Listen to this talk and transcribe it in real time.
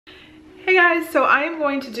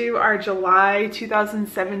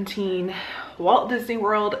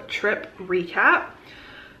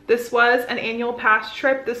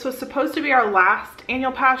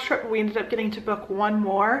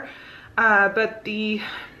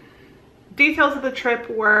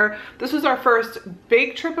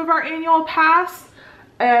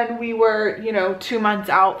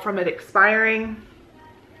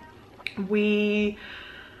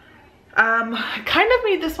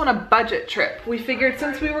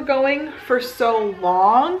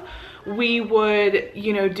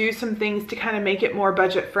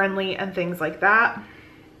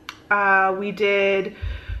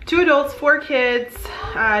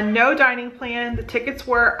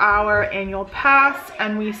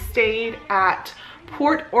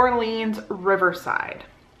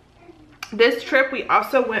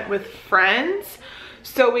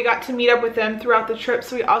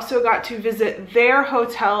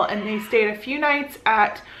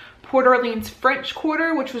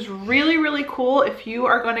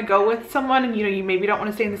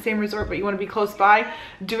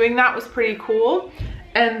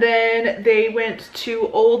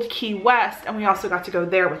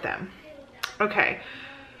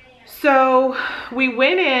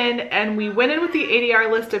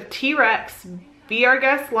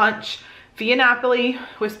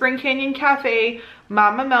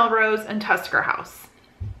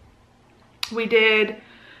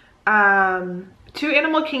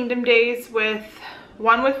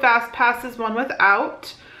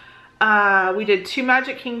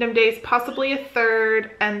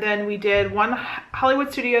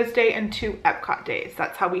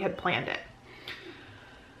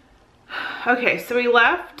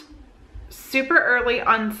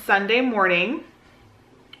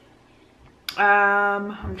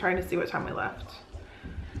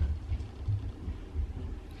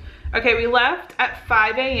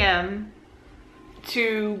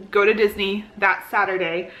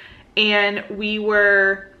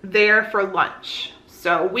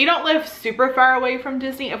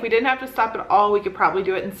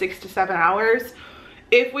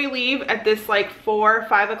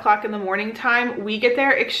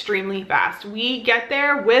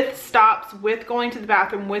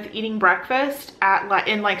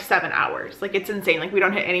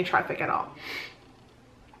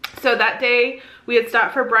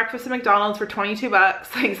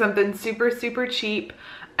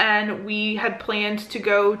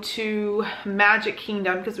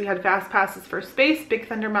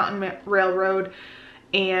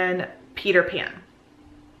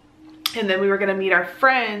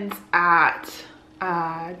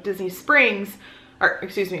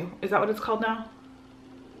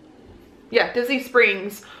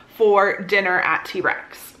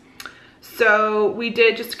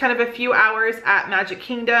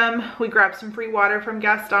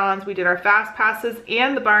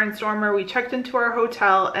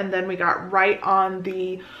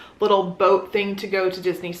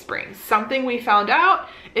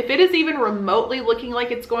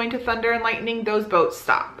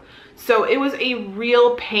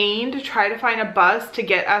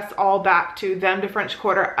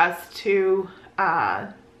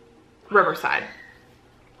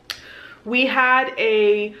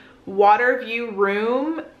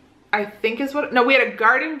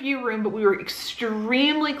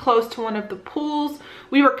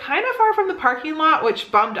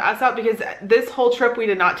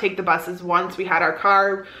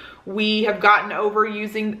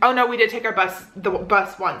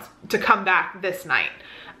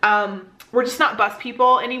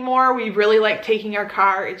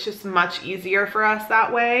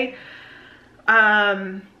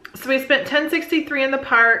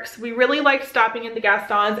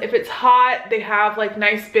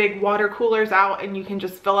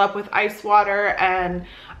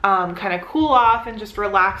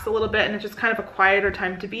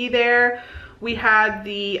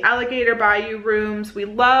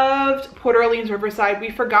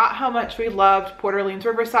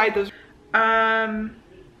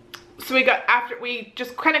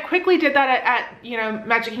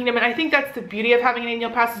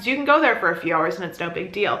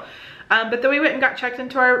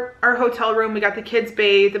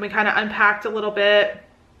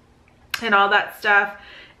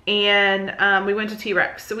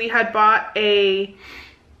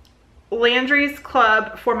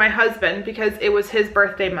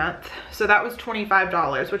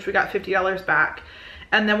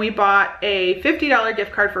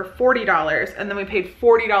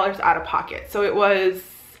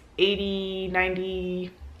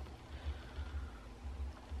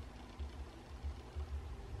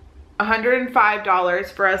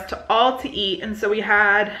$105 for us to all to eat. And so we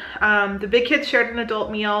had, the big kids shared an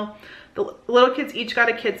adult meal. The little kids each got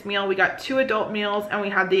a kids meal. We got 2 adult meals, and we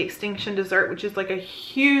had the extinction dessert, which is like a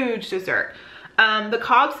huge dessert. The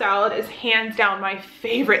Cobb salad is hands down my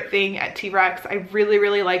favorite thing at T-Rex. I really,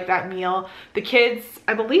 really like that meal. The kids,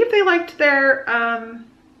 I believe they liked their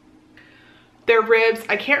ribs.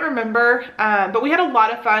 I can't remember, but we had a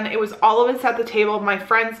lot of fun. It was all of us at the table, my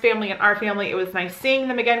friend's family and our family. It was nice seeing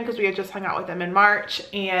them again because we had just hung out with them in March,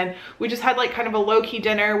 and we just had like kind of a low-key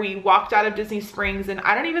dinner. We walked out of Disney Springs, and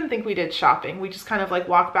I don't even think we did shopping. We just kind of like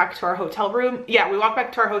walked back to our hotel room. Yeah, we walked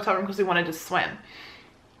back to our hotel room because we wanted to swim.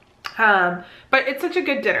 But it's such a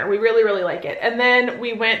good dinner. We really, really like it. And then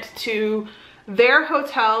we went to their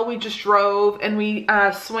hotel. We just drove and we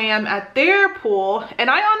swam at their pool. And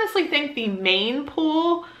I honestly think the main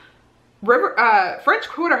pool, French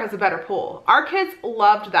Quarter, has a better pool. Our kids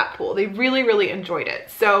loved that pool. They really, really enjoyed it.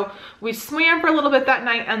 So we swam for a little bit that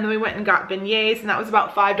night, and then we went and got beignets, and that was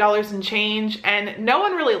about $5 and change. And no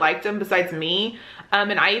one really liked them besides me.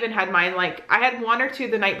 And I even had mine, like, I had 1 or 2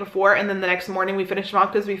 the night before, and then the next morning we finished them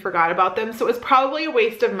off because we forgot about them. So it was probably a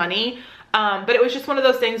waste of money. But it was just one of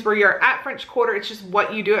those things where you're at French Quarter. It's just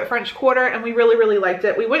what you do at French Quarter, and we really, really liked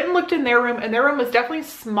it. We went and looked in their room, and their room was definitely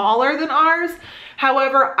smaller than ours.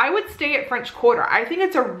 However, I would stay at French Quarter. I think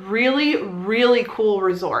it's a really, really cool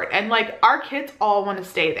resort, and like our kids all want to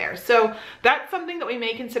stay there. So that's something that we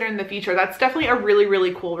may consider in the future. That's definitely a really,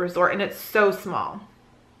 really cool resort, and it's so small.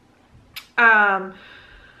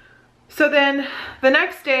 So then the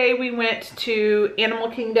next day we went to Animal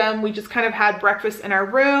Kingdom. We just kind of had breakfast in our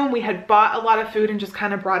room. We had bought a lot of food and just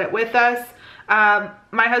kind of brought it with us.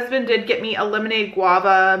 My husband did get me a lemonade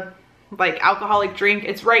guava, like alcoholic drink.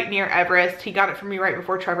 It's right near Everest. He got it for me right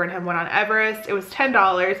before Trevor and him went on Everest. It was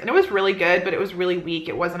 $10 and it was really good, but it was really weak.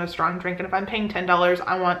 It wasn't a strong drink. And if I'm paying $10,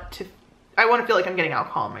 I want to feel like I'm getting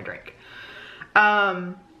alcohol in my drink.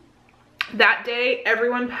 That day,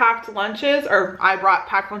 everyone packed lunches, or I brought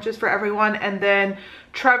packed lunches for everyone, and then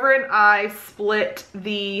Trevor and I split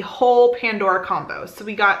the whole Pandora combo. So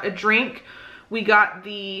we got a drink, we got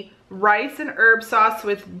the rice and herb sauce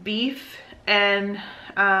with beef and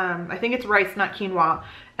I think it's rice, not quinoa,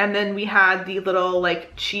 and then we had the little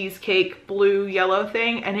like cheesecake blue yellow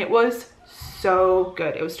thing, and it was so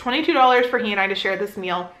good. It was $22 for he and I to share this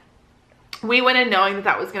meal. We went in knowing that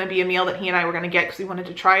that was going to be a meal that he and I were going to get because we wanted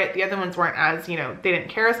to try it. The other ones weren't as, you know, they didn't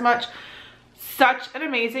care as much. Such an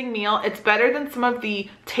amazing meal. It's better than some of the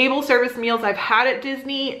table service meals I've had at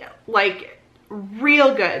Disney. Like,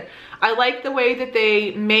 real good. I like the way that they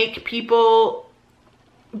make people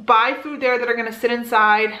buy food there that are going to sit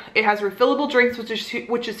inside. It has refillable drinks, which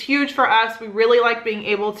is huge for us. We really like being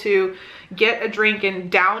able to get a drink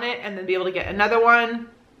and down it and then be able to get another one.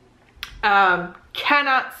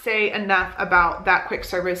 Cannot say enough about that quick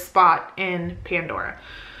service spot in Pandora.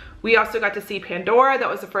 We also got to see Pandora. That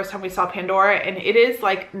was the first time we saw Pandora, and it is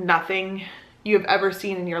like nothing you have ever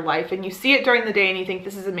seen in your life. And you see it during the day and you think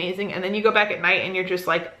this is amazing, and then you go back at night and you're just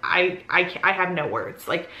like, I have no words.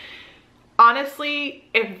 Like, honestly,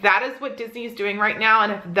 if that is what Disney is doing right now,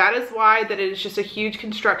 and if that is why that it is just a huge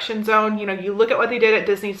construction zone, you know, you look at what they did at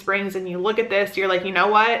Disney Springs and you look at this, you're like, you know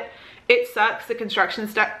what? It sucks. The construction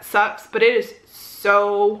sucks, but it is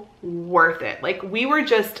so worth it. Like, we were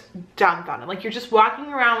just dumbfounded. Like, you're just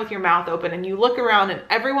walking around with your mouth open and you look around and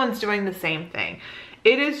everyone's doing the same thing.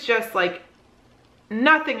 It is just like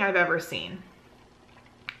nothing I've ever seen.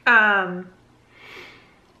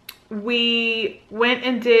 We went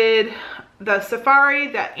and did the safari.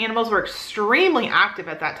 The animals were extremely active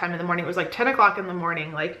at that time in the morning. It was like 10 o'clock in the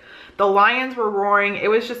morning. Like, the lions were roaring. It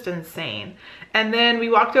was just insane. And then we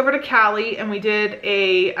walked over to Cali and we did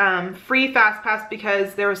a free fast pass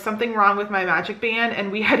because there was something wrong with my Magic Band and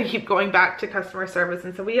we had to keep going back to customer service.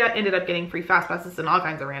 And so we ended up getting free fast passes and all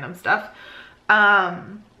kinds of random stuff.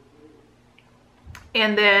 And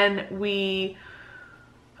then we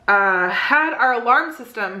had our alarm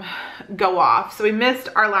system go off. So we missed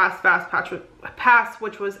our last fast pass,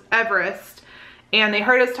 which was Everest. And they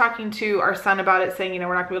heard us talking to our son about it, saying, you know,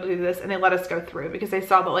 we're not gonna be able to do this, and they let us go through because they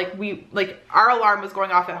saw that like our alarm was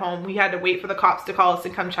going off at home. We had to wait for the cops to call us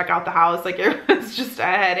and come check out the house. Like, it was just a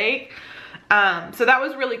headache. So that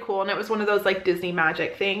was really cool, and it was one of those like Disney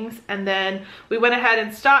magic things. And then we went ahead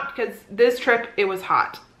and stopped because this trip, it was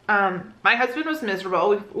hot. My husband was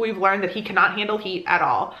miserable. We've learned that he cannot handle heat at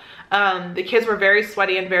all. The kids were very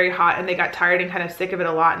sweaty and very hot, and they got tired and kind of sick of it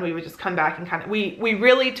a lot, and we would just come back and kind of, we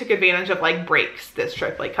really took advantage of like breaks this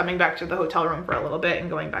trip, like coming back to the hotel room for a little bit and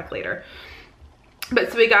going back later.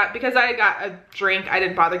 But so we got, because I got a drink, I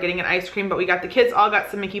didn't bother getting an ice cream, but we got, the kids all got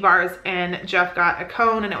some Mickey bars, and Jeff got a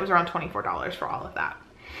cone, and it was around $24 for all of that.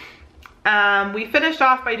 We finished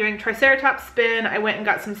off by doing Triceratops spin. I went and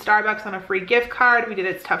got some Starbucks on a free gift card. We did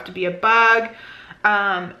It's Tough to Be a Bug.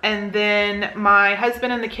 And then my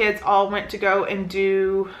husband and the kids all went to go and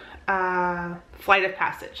do Flight of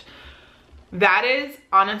Passage. That is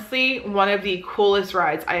honestly one of the coolest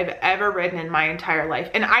rides I have ever ridden in my entire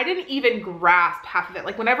life. And I didn't even grasp half of it.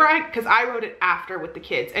 Like whenever because I rode it after with the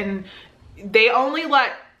kids, and they only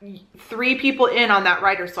let 3 people in on that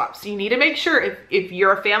rider swap. So you need to make sure if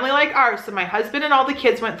you're a family like ours, so my husband and all the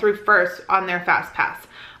kids went through first on their fast pass.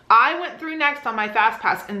 I went through next on my fast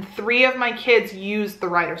pass, and 3 of my kids used the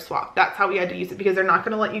rider swap. That's how we had to use it, because they're not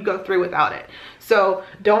going to let you go through without it. So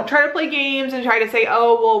don't try to play games and try to say,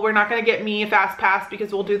 oh, well, we're not going to get me a fast pass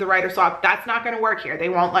because we'll do the rider swap. That's not going to work here. They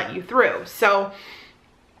won't let you through. So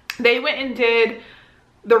they went and did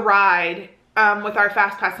the ride with our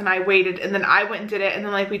fast pass, and I waited, and then I went and did it, and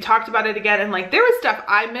then like we talked about it again, and like there was stuff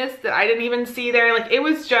I missed that I didn't even see there. Like it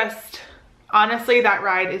was just, honestly, that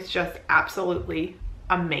ride is just absolutely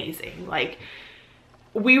amazing. Like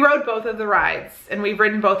we rode both of the rides, and we've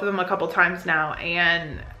ridden both of them a couple times now,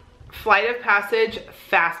 and Flight of Passage,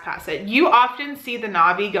 fast pass it. You often see the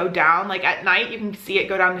Navi go down, like at night you can see it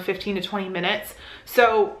go down to 15 to 20 minutes.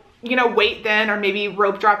 So, you know, wait then, or maybe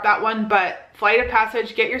rope drop that one, but Flight of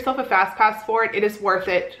Passage, get yourself a fast pass for it. It is worth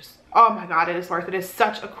it. Just, oh my God, it is worth it. It is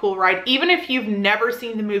such a cool ride. Even if you've never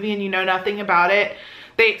seen the movie and you know nothing about it,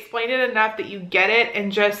 they explain it enough that you get it,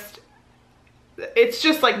 and just, it's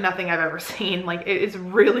just like nothing I've ever seen. Like it is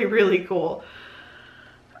really, really cool.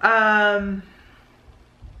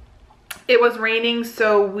 It was raining,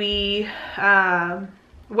 so we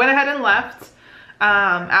went ahead and left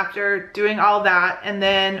after doing all that, and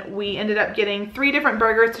then we ended up getting 3 different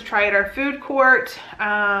burgers to try at our food court.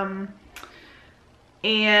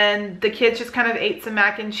 And the kids just kind of ate some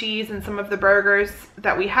mac and cheese and some of the burgers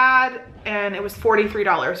that we had, and it was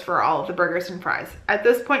 $43 for all of the burgers and fries. At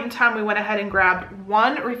this point in time, we went ahead and grabbed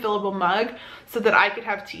 1 refillable mug so that I could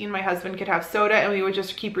have tea and my husband could have soda, and we would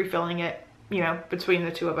just keep refilling it, you know, between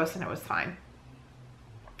the 2 of us, and it was fine.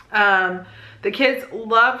 The kids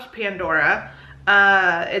loved Pandora.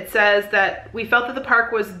 It says that we felt that the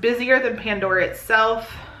park was busier than Pandora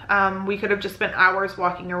itself. We could have just spent hours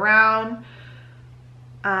walking around.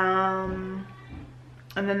 And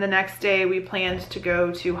then the next day we planned to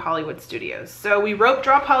go to Hollywood Studios. So we rope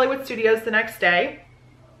drop Hollywood Studios the next day,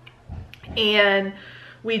 and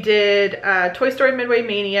we did Toy Story Midway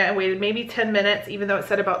Mania and waited maybe 10 minutes, even though it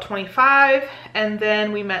said about 25. And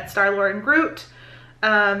then we met Star-Lord and Groot.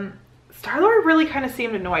 Star-Lord really kind of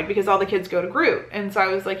seemed annoyed because all the kids go to Groot. And so I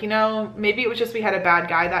was like, you know, maybe it was just we had a bad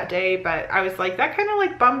guy that day, but I was like, that kind of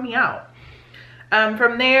like bummed me out.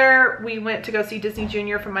 From there, we went to go see Disney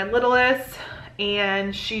Junior for my littlest,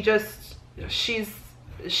 and she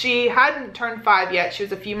hadn't turned 5 yet. She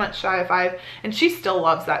was a few months shy of 5, and she still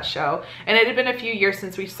loves that show. And it had been a few years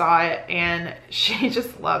since we saw it, and she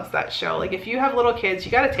just loves that show. Like if you have little kids,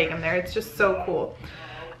 you got to take them there. It's just so cool.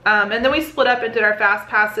 And then we split up and did our fast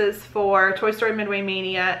passes for Toy Story Midway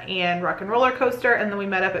Mania and Rock and Roller Coaster, and then we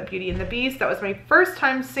met up at Beauty and the Beast. That was my first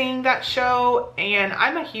time seeing that show, and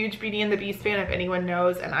I'm a huge Beauty and the Beast fan, if anyone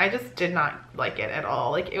knows, and I just did not like it at all.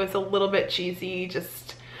 Like it was a little bit cheesy.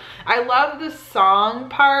 Just, I love the song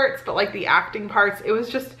parts, but like the acting parts, it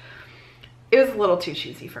was a little too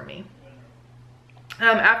cheesy for me.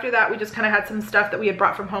 After that, we just kind of had some stuff that we had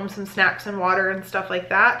brought from home, some snacks and water and stuff like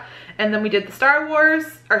that. And then we did the Star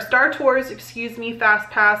Tours, excuse me, Fast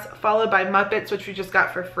Pass, followed by Muppets, which we just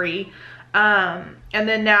got for free. And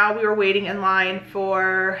then now we were waiting in line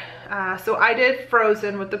for, so I did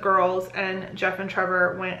Frozen with the girls, and Jeff and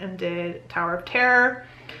Trevor went and did Tower of Terror.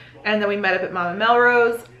 And then we met up at Mama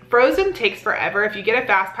Melrose. Frozen takes forever. If you get a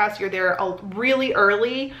Fast Pass, you're there really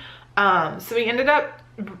early. So we ended up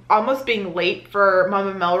almost being late for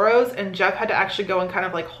Mama Melrose, and Jeff had to actually go and kind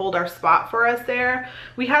of like hold our spot for us there.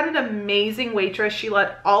 We had an amazing waitress. She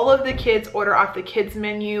let all of the kids order off the kids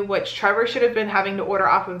menu, which Trevor should have been having to order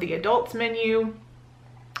off of the adults menu.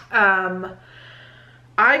 I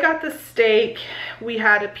got the steak. We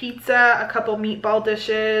had a pizza, a couple meatball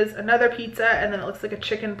dishes, another pizza, and then it looks like a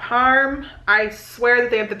chicken parm. I swear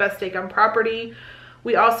that they have the best steak on property.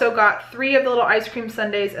 We also got 3 of the little ice cream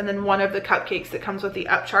sundaes and then 1 of the cupcakes that comes with the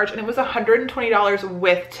upcharge, and it was $120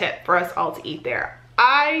 with tip for us all to eat there.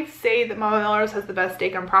 I say that Mama Melrose has the best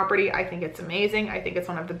steak on property. I think it's amazing. I think it's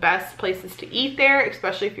one of the best places to eat there,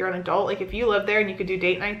 especially if you're an adult. Like if you live there and you could do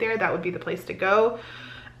date night there, that would be the place to go.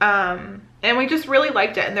 And we just really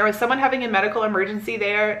liked it. And there was someone having a medical emergency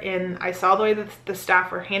there, and I saw the way that the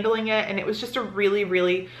staff were handling it, and it was just a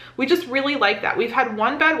we just really liked that. We've had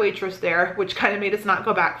one bad waitress there, which kind of made us not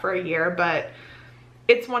go back for a year, but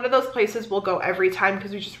it's one of those places we'll go every time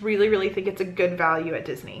because we just really think it's a good value at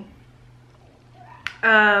Disney.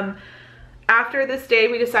 After this day,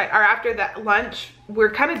 after that lunch, we're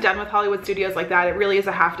kind of done with Hollywood Studios like that. It really is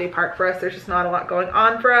a half-day park for us. There's just not a lot going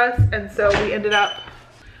on for us, and so we ended up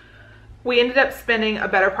spending a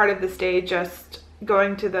better part of this day just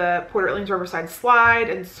going to the Port Orleans Riverside slide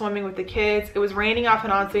and swimming with the kids. It was raining off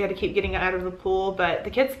and on, so we had to keep getting out of the pool, but the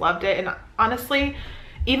kids loved it. And honestly,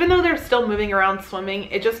 even though they're still moving around swimming,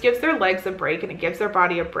 it just gives their legs a break and it gives their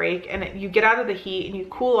body a break, and you get out of the heat and you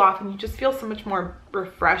cool off and you just feel so much more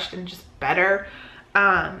refreshed and just better.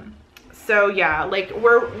 So yeah, like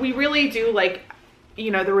we really do like,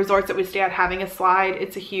 you know, the resorts that we stay at having a slide.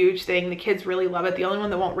 It's a huge thing. The kids really love it. The only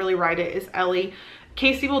one that won't really ride it is Ellie.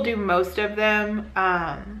 Casey will do most of them.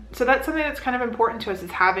 So that's something that's kind of important to us,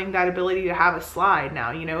 is having that ability to have a slide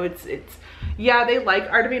now. You know, it's yeah, they like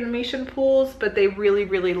Art of Animation pools, but they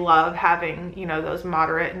really love having, you know, those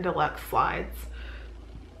moderate and deluxe slides.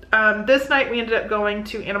 This night we ended up going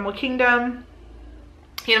to Animal Kingdom.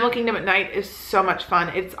 Animal Kingdom at night is so much fun.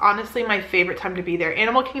 It's honestly my favorite time to be there.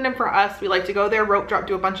 Animal Kingdom for us, we like to go there, rope drop,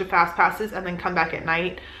 do a bunch of fast passes, and then come back at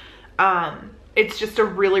night. It's just a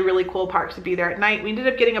really cool park to be there at night. We ended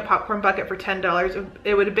up getting a popcorn bucket for $10.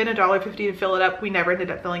 It would have been $1.50 to fill it up. We never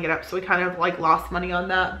ended up filling it up, so we kind of like lost money on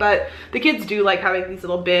that. But the kids do like having these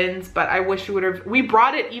little bins, but I wish we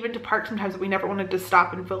brought it even to park sometimes, but we never wanted to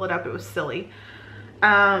stop and fill it up. It was silly.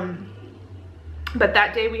 But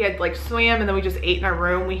that day we had like swam, and then we just ate in our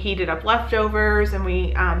room. We heated up leftovers, and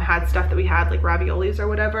we had stuff that we had like raviolis or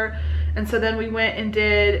whatever. And so then we went and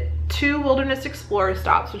did 2 Wilderness Explorer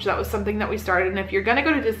stops, which that was something that we started. And if you're gonna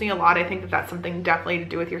go to Disney a lot, I think that that's something definitely to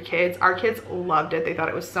do with your kids. Our kids loved it. They thought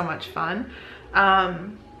it was so much fun.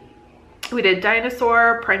 We did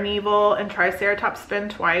Dinosaur, Primeval, and Triceratops spin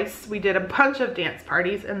twice. We did a bunch of dance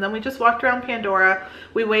parties, and then we just walked around Pandora.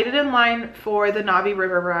 We waited in line for the Navi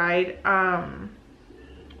River ride.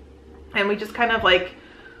 And we just kind of like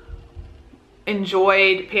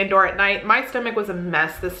enjoyed Pandora at night. My stomach was a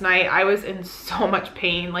mess this night. I was in so much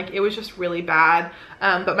pain. Like, it was just really bad.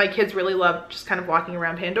 But my kids really loved just kind of walking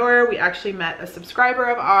around Pandora. We actually met a subscriber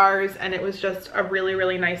of ours, and it was just a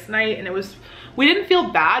really nice night. And we didn't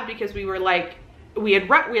feel bad because we were like, we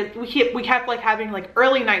kept like having like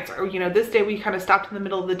early nights, or, you know, this day we kind of stopped in the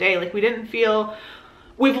middle of the day. Like, we didn't feel,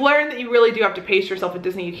 we've learned that you really do have to pace yourself at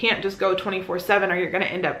Disney. You can't just go 24/7 or you're going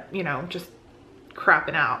to end up, you know, just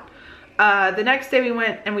crapping out. The next day we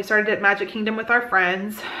went and we started at Magic Kingdom with our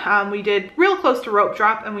friends. We did real close to rope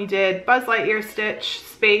drop, and we did Buzz Lightyear, Stitch,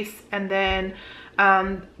 Space, and then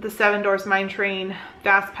the Seven Dwarfs Mine Train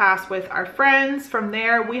Fast Pass with our friends. From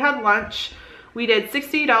there we had lunch. We did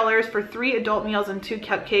 $60 for 3 adult meals and 2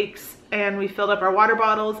 cupcakes, and we filled up our water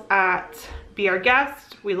bottles at Be Our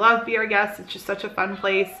Guest. We love Be Our Guest. It's just such a fun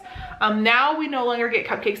place. Now we no longer get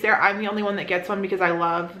cupcakes there. I'm the only one that gets one because I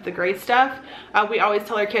love the gray stuff. We always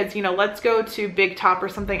tell our kids, you know, let's go to Big Top or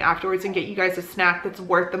something afterwards and get you guys a snack that's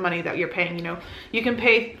worth the money that you're paying. You know, you can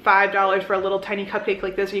pay $5 for a little tiny cupcake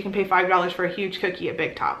like this, or you can pay $5 for a huge cookie at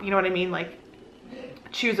Big Top. You know what I mean? Like,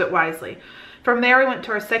 choose it wisely. From there, we went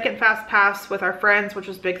to our second Fast Pass with our friends, which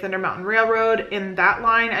was Big Thunder Mountain Railroad. In that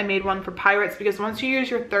line, I made one for Pirates, because once you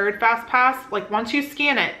use your third Fast Pass, like once you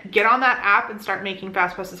scan it, get on that app and start making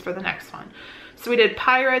Fast Passes for the next one. So we did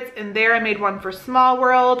Pirates, and there I made one for Small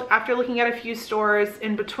World. After looking at a few stores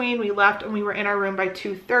in between, we left and we were in our room by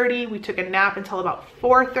 2:30. We took a nap until about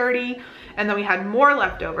 4:30, and then we had more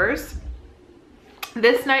leftovers.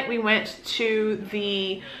 This night we went to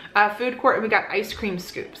the food court and we got ice cream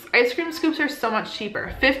scoops. Ice cream scoops are so much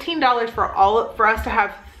cheaper. $15 for us to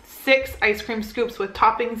have 6 ice cream scoops with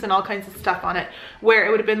toppings and all kinds of stuff on it, where it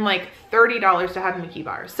would have been like $30 to have Mickey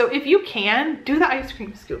bars. So if you can, do the ice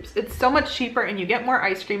cream scoops. It's so much cheaper and you get more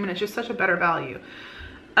ice cream, and it's just such a better value.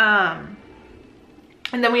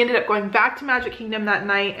 And then we ended up going back to Magic Kingdom that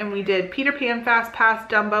night, and we did Peter Pan Fast Pass,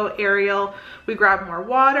 Dumbo, Ariel. We grabbed more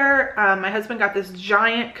water. My husband got this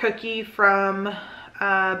giant cookie from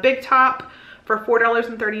Big Top for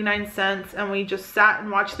 $4.39, and we just sat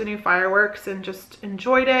and watched the new fireworks and just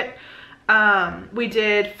enjoyed it. We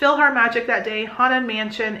did PhilharMagic that day, Haunted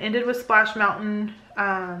Mansion, ended with Splash Mountain,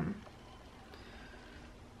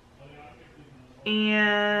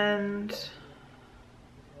 and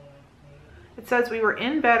it says we were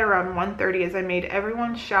in bed around 1:30 as I made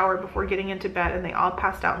everyone shower before getting into bed, and they all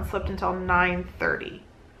passed out and slept until 9:30.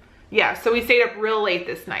 Yeah, so we stayed up real late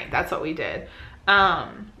this night. That's what we did.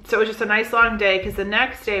 So it was just a nice long day because the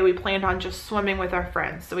next day we planned on just swimming with our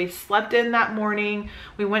friends. So we slept in that morning.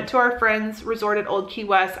 We went to our friend's resort at Old Key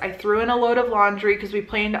West. I threw in a load of laundry because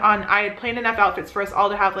I had planned enough outfits for us all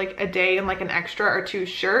to have like a day and like an extra or 2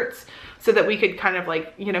 shirts so that we could kind of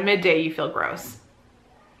like, you know, midday you feel gross.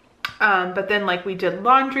 But then like we did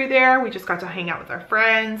laundry there. We just got to hang out with our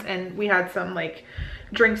friends and we had some like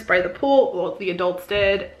drinks by the pool. Well, the adults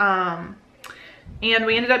did. And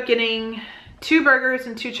we ended up getting 2 burgers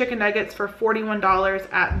and 2 chicken nuggets for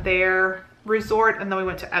 $41 at their resort. And then we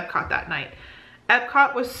went to Epcot that night.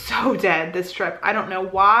 Epcot was so dead this trip. I don't know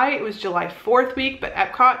why. It was July 4th week, but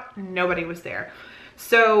Epcot, nobody was there.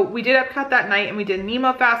 So we did Epcot that night and we did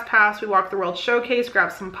Nemo Fast Pass. We walked the World Showcase,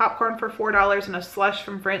 grabbed some popcorn for $4 and a slush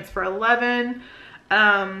from France for $11.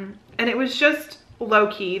 And it was just low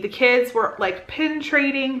key. The kids were like pin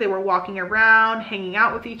trading. They were walking around, hanging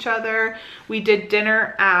out with each other. We did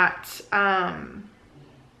dinner at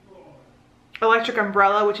Electric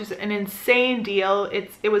Umbrella, which is an insane deal.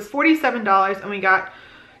 It was $47 and we got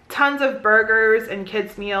tons of burgers and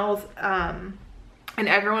kids meals. And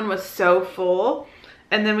everyone was so full.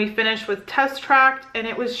 And then we finished with Test Track and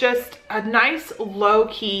it was just a nice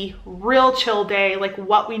low-key, real chill day, like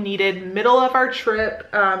what we needed, middle of our trip.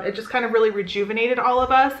 It just kind of really rejuvenated all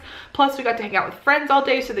of us. Plus we got to hang out with friends all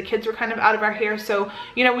day, so the kids were kind of out of our hair. So,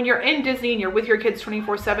 you know, when you're in Disney and you're with your kids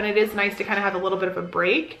 24/7, it is nice to kind of have a little bit of a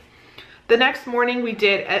break. The next morning we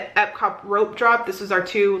did Epcot rope drop. This was our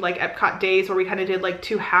 2 like Epcot days where we kind of did like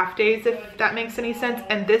 2 half days, if that makes any sense.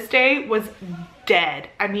 And this day was dead.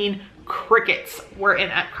 I mean, crickets were in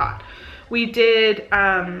Epcot. We did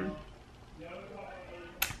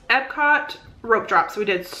Epcot rope drop. So we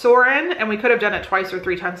did Soarin', and we could have done it twice or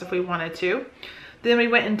 3 times if we wanted to. Then we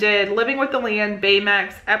went and did Living with the Land,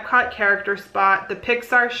 Baymax, Epcot Character Spot, the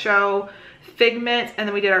Pixar Show, Figment, and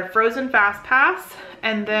then we did our Frozen Fast Pass.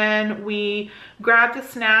 And then we grabbed a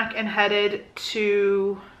snack and headed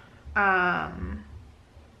to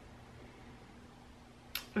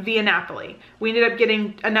Via Napoli. We ended up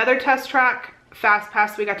getting another Test Track Fast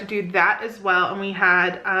Pass. We got to do that as well. And we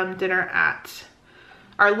had dinner at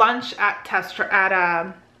our lunch at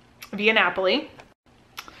Via Napoli.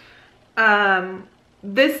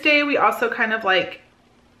 This day we also kind of like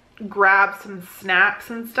grabbed some snacks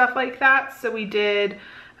and stuff like that. So we did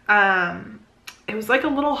it was like a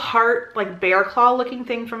little heart, like bear claw looking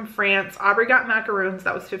thing from France. Aubrey got macaroons.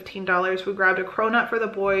 That was $15. We grabbed a cronut for the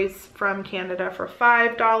boys from Canada for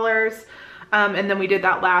 $5. And then we did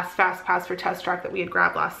that last Fast Pass for Test Track that we had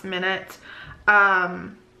grabbed last minute.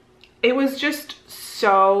 It was just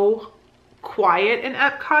so quiet in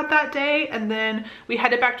Epcot that day. And then we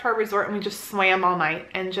headed back to our resort and we just swam all night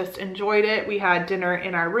and just enjoyed it. We had dinner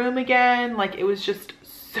in our room again. Like, it was just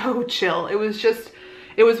so chill. It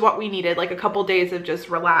was what we needed, like a couple days of just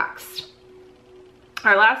relaxed.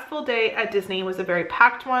 Our last full day at Disney was a very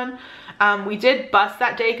packed one. We did bus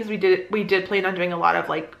that day because we did plan on doing a lot of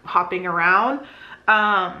like hopping around.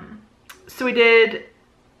 So we did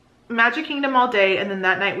Magic Kingdom all day, and then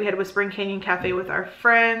that night we had Whispering Canyon Cafe with our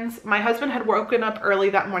friends. My husband had woken up early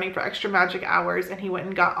that morning for extra magic hours, and he went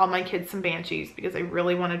and got all my kids some Banshees because I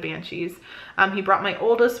really wanted Banshees. He brought my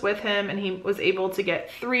oldest with him and he was able to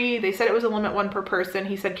get 3. They said it was a limit 1 per person.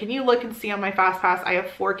 He said, can you look and see on my Fast Pass? I have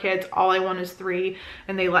 4 kids. All I want is 3,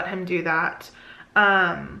 and they let him do that.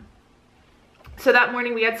 So that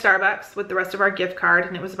morning we had Starbucks with the rest of our gift card,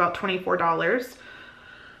 and it was about $24.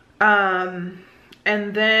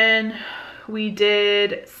 And then we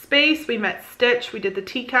did Space, we met Stitch, we did the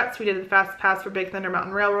T-Cats, we did the Fast Pass for Big Thunder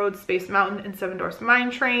Mountain Railroad, Space Mountain, and Seven Dwarfs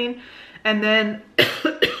Mine Train. And then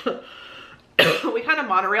we kind of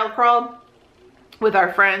monorail crawled with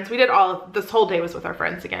our friends. We did this whole day was with our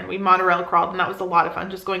friends again. We monorail crawled, and that was a lot of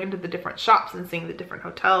fun, just going into the different shops and seeing the different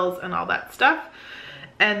hotels and all that stuff.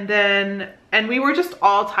 And we were just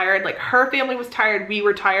all tired. Like, her family was tired, we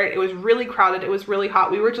were tired. It was really crowded, it was really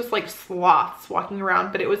hot. We were just like sloths walking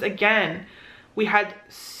around, but it was, again, we had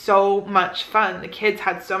so much fun. The kids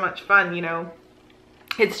had so much fun, you know.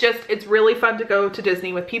 It's really fun to go to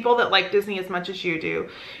Disney with people that like Disney as much as you do.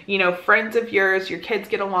 You know, friends of yours, your kids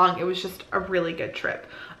get along. It was just a really good trip.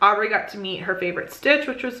 Aubrey got to meet her favorite Stitch,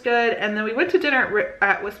 which was good. And then we went to dinner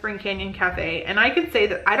at Whispering Canyon Cafe. And I can say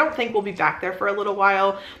that I don't think we'll be back there for a little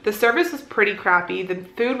while. The service was pretty crappy. The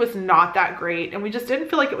food was not that great. And we just didn't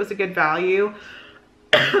feel like it was a good value.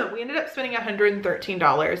 We ended up spending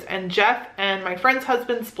 $113. And Jeff and my friend's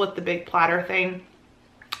husband split the big platter thing.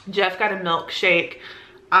 Jeff got a milkshake.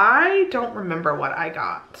 I don't remember what I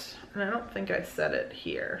got. And I don't think I said it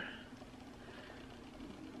here.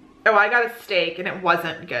 Oh, I got a steak and it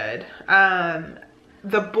wasn't good.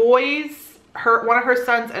 The boys one of her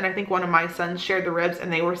sons and I think one of my sons shared the ribs,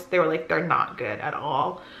 and they were like, they're not good at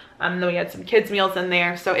all. Then we had some kids meals in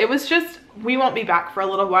there. So it was just, we won't be back for a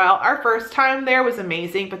little while. Our first time there was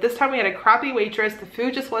amazing, but this time we had a crappy waitress. The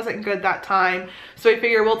food just wasn't good that time. So we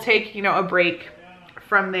figure we'll take, you know, a break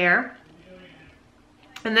from there.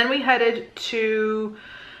 And then we headed to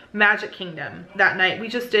Magic Kingdom that night. We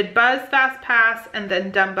just did Buzz Fast Pass and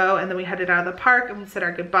then Dumbo, and then we headed out of the park and we said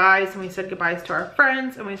our goodbyes, and we said goodbyes to our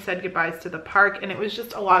friends, and we said goodbyes to the park, and it was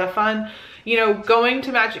just a lot of fun. You know, going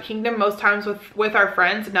to Magic Kingdom most times with our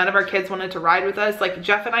friends, none of our kids wanted to ride with us. Like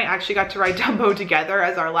Jeff and I actually got to ride Dumbo together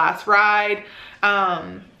as our last ride.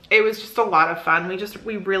 It was just a lot of fun.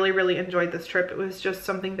 We really enjoyed this trip. It was just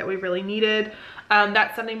something that we really needed.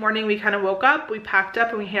 That Sunday morning we kind of woke up, we packed up,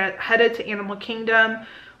 and we headed to Animal Kingdom.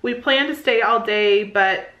 We planned to stay all day,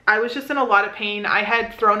 but I was just in a lot of pain. I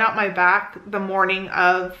had thrown out my back the morning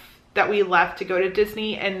that we left to go to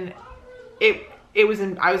Disney, and I was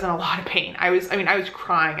in a lot of pain. I was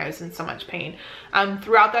crying. I was in so much pain.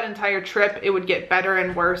 Throughout that entire trip, it would get better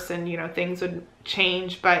and worse, and you know, things would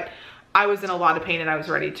change, but I was in a lot of pain and I was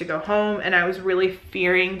ready to go home, and I was really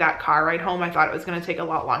fearing that car ride home. I thought it was going to take a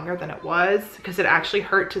lot longer than it was, because it actually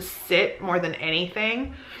hurt to sit more than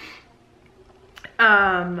anything.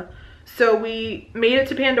 So we made it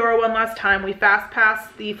to Pandora one last time. We fast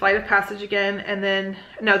passed the Flight of Passage again, and then,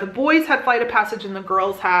 no, the boys had Flight of Passage and the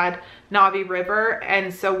girls had Navi River,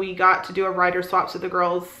 and so we got to do a rider swap, so the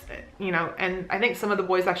girls, you know, and I think some of the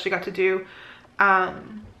boys actually got to do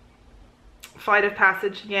Flight of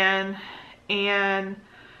Passage again, and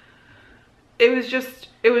it was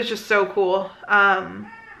just so cool.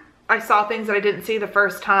 I saw things that I didn't see the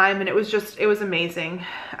first time, and it was amazing.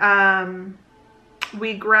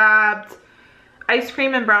 We grabbed ice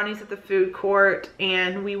cream and brownies at the food court,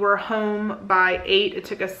 and we were home by 8. It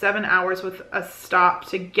took us 7 hours with a stop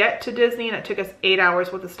to get to Disney, and it took us 8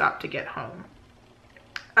 hours with a stop to get home.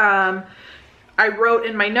 I wrote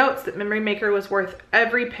in my notes that Memory Maker was worth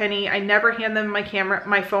every penny. I never hand them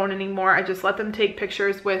my phone anymore. I just let them take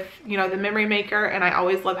pictures with, you know, the Memory Maker, and I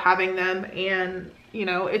always love having them. And, you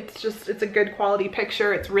know, it's a good quality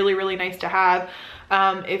picture. It's really nice to have.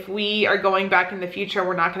 If we are going back in the future,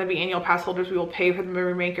 we're not going to be annual pass holders. We will pay for the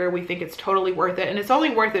Memory Maker. We think it's totally worth it. And it's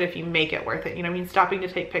only worth it if you make it worth it. You know what I mean? Stopping to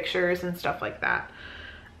take pictures and stuff like that.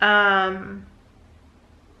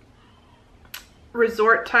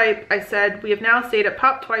 Resort type, I said we have now stayed at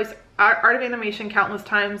Pop twice, Art of Animation countless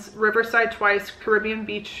times, Riverside twice, Caribbean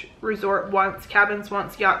Beach Resort once, Cabins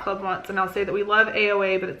once, Yacht Club once, and I'll say that we love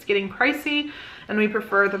AOA, but it's getting pricey and we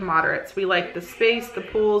prefer the moderates. We like the space, the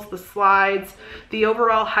pools, the slides, the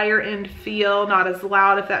overall higher end feel, not as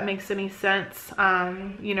loud, if that makes any sense.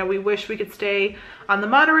 You know, we wish we could stay on the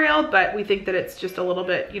monorail, but we think that it's just a little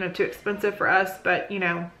bit, you know, too expensive for us. But, you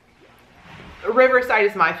know, Riverside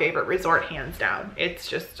is my favorite resort, hands down. It's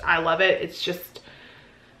just, I love it. It's just,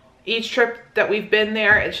 each trip that we've been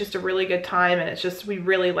there, it's just a really good time, and it's just, we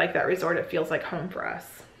really like that resort. It feels like home for us.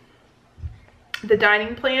 The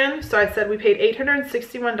dining plan, so I said we paid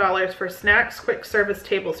 $861 for snacks, quick service,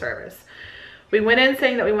 table service. We went in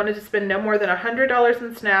saying that we wanted to spend no more than $100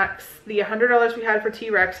 in snacks, the $100 we had for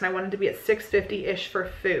T-Rex, and I wanted to be at $650-ish for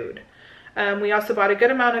food. We also bought a good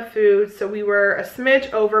amount of food, so we were a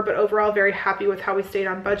smidge over, but overall very happy with how we stayed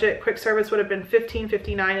on budget. Quick service would have been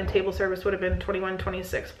 $15.59 and table service would have been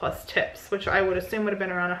 $21.26 plus tips, which I would assume would have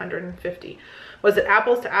been around $150. Was it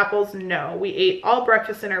apples to apples? No. We ate all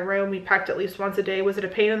breakfast in our room. We packed at least once a day. Was it a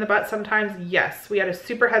pain in the butt sometimes? Yes. We had a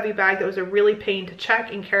super heavy bag that was a really pain to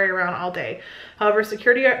check and carry around all day. However,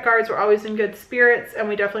 security guards were always in good spirits, and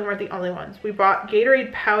we definitely weren't the only ones. We bought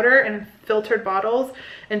Gatorade powder and filtered bottles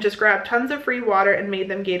and just grabbed tons of free water and made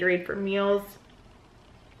them Gatorade for meals.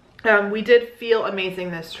 We did feel amazing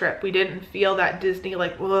this trip. We didn't feel that Disney,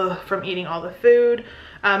 like, ugh, from eating all the food.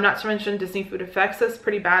 Not to mention Disney food affects us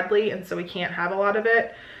pretty badly, and so we can't have a lot of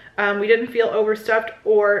it. We didn't feel overstuffed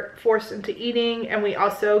or forced into eating, and we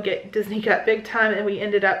also get Disney gut big time, and we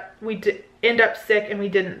end up sick, and we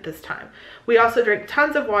didn't this time. We also drank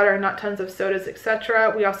tons of water and not tons of sodas,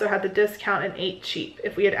 etc. We also had the discount and ate cheap.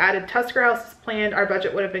 If we had added Tusker House as planned, our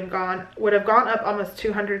budget would have gone up almost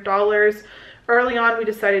 $200. Early on, we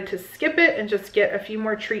decided to skip it and just get a few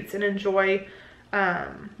more treats and enjoy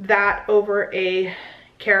that over a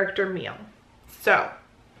character meal. So,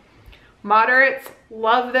 moderates,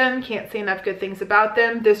 love them, can't say enough good things about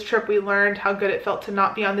them. This trip we learned how good it felt to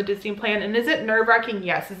not be on the Disney plan. And is it nerve-wracking?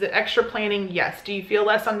 Yes. Is it extra planning? Yes. Do you feel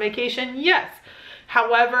less on vacation? Yes.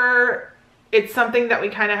 However, it's something that we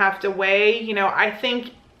kind of have to weigh. You know, I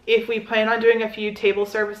think if we plan on doing a few table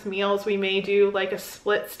service meals, we may do like a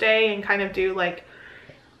split stay and kind of do like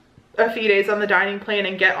a few days on the dining plan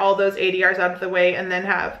and get all those ADRs out of the way, and then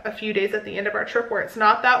have a few days at the end of our trip where it's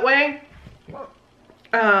not that way.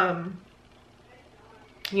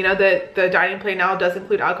 You know, the dining plan now does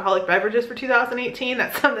include alcoholic beverages for 2018.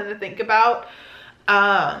 That's something to think about.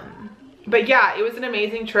 But yeah, it was an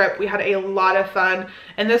amazing trip. We had a lot of fun,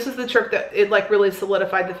 and this is the trip that it like really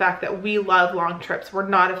solidified the fact that we love long trips. We're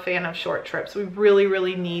not a fan of short trips. We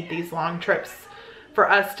really need these long trips for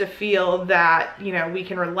us to feel that, you know, we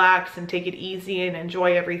can relax and take it easy and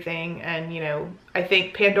enjoy everything. And, you know, I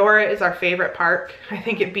think Pandora is our favorite park. I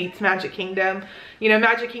think it beats Magic Kingdom. You know,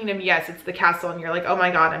 Magic Kingdom, yes, it's the castle and you're like, oh my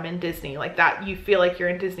God, I'm in Disney. Like that, you feel like you're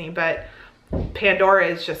in Disney, but Pandora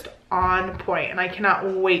is just on point, and I cannot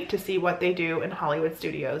wait to see what they do in Hollywood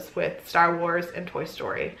Studios with Star Wars and Toy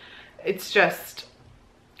Story. It's just,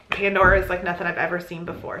 Pandora is like nothing I've ever seen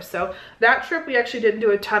before. So that trip, we actually didn't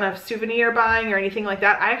do a ton of souvenir buying or anything like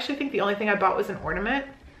that. I actually think the only thing I bought was an ornament.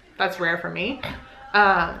 That's rare for me.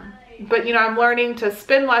 But you know, I'm learning to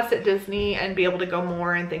spend less at Disney and be able to go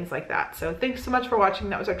more and things like that. So thanks so much for watching.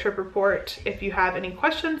 That was our trip report. If you have any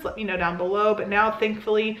questions, let me know down below. But now,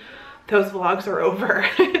 thankfully, those vlogs are over.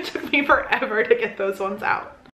 It took me forever to get those ones out.